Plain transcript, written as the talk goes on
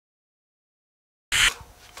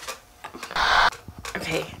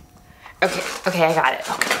Okay. Okay, I got it.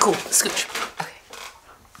 Okay, cool. Scooch. Okay.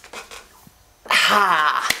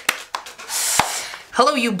 Ha!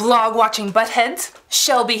 Hello, you blog-watching buttheads.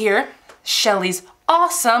 Shelby here. Shelly's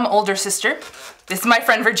awesome older sister. This is my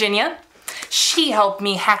friend Virginia. She helped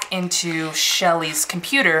me hack into Shelly's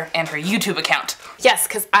computer and her YouTube account. Yes,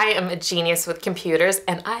 because I am a genius with computers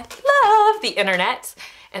and I love the internet.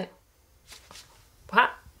 And wow,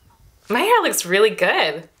 my hair looks really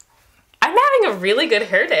good. I'm having a really good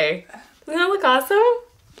hair day. Doesn't that look awesome?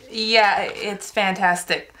 Yeah, it's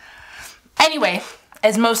fantastic. Anyway,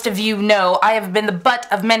 as most of you know, I have been the butt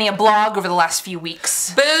of many a blog over the last few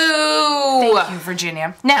weeks. Boo! Thank you,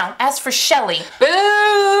 Virginia. Now, as for Shelly.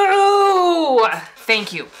 Boo!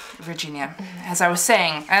 Thank you, Virginia. As I was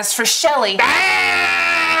saying, as for Shelly.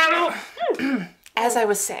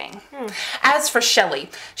 As for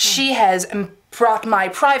Shelly, she has brought my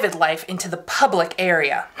private life into the public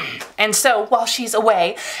area. And so, while she's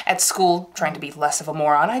away at school trying to be less of a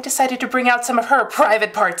moron, I decided to bring out some of her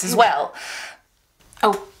private parts as well.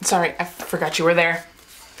 Oh, sorry, I forgot you were there.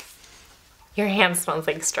 Your hand smells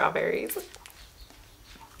like strawberries.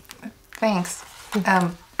 Thanks.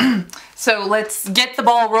 So let's get the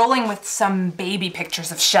ball rolling with some baby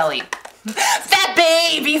pictures of Shelly. Fat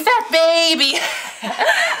baby, fat baby.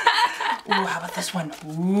 Ooh, how about this one?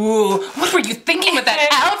 Ooh, what were you thinking with that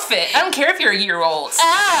outfit? I don't care if you're a year old.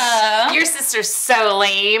 Your sister's so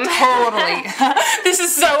lame. Totally. This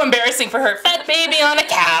is so embarrassing for her. Fat baby on a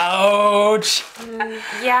couch.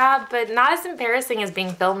 Yeah, but not as embarrassing as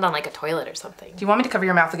being filmed on like a toilet or something. Do you want me to cover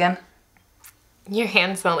your mouth again? Your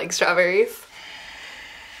hands smell like strawberries.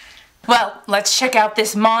 Well, let's check out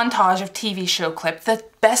this montage of TV show clip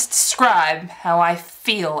that best describe how I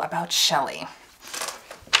feel about Shelly.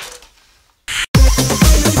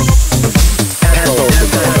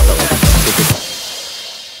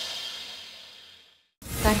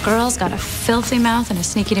 That girl's got a filthy mouth and a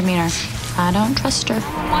sneaky demeanor. I don't trust her.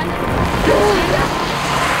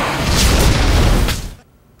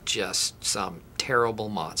 Just some terrible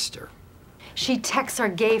monster. She texts her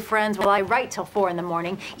gay friends while I write till 4 in the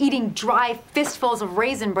morning, eating dry fistfuls of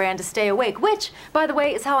Raisin Bran to stay awake, which, by the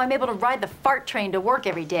way, is how I'm able to ride the fart train to work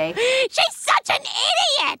every day. She's such an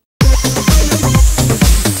idiot!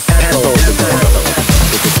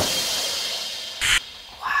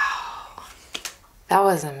 Wow. That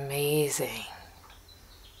was amazing.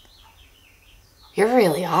 You're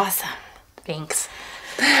really awesome. Thanks.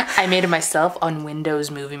 I made it myself on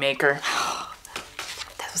Windows Movie Maker.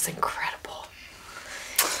 That was incredible.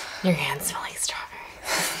 Your hands smell like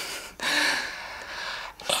strawberries.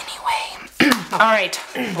 Anyway, all right,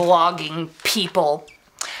 vlogging people.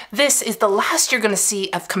 This is the last you're gonna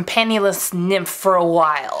see of Companionless Nymph for a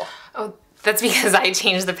while. Oh, that's because I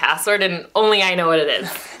changed the password and only I know what it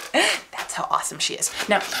is. That's how awesome she is.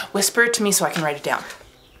 Now, whisper it to me so I can write it down.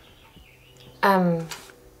 I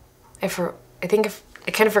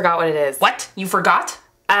kind of forgot what it is. What? You forgot?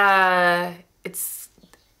 It's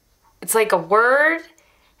like a word,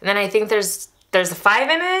 and then I think there's a 5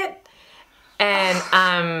 in it,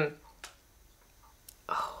 and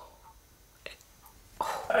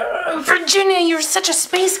Virginia, you're such a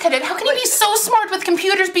space cadet. How can you be so smart with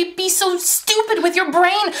computers, be so stupid with your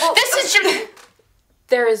brain? Well, this is your...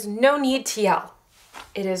 There is no need to yell.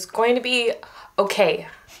 It is going to be okay.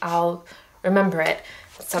 I'll remember it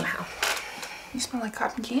somehow. You smell like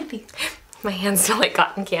cotton candy. My hands smell like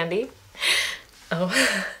cotton candy. Oh.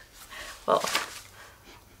 Well.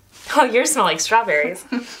 Oh, yours smell like strawberries.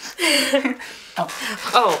 Oh.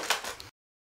 Oh.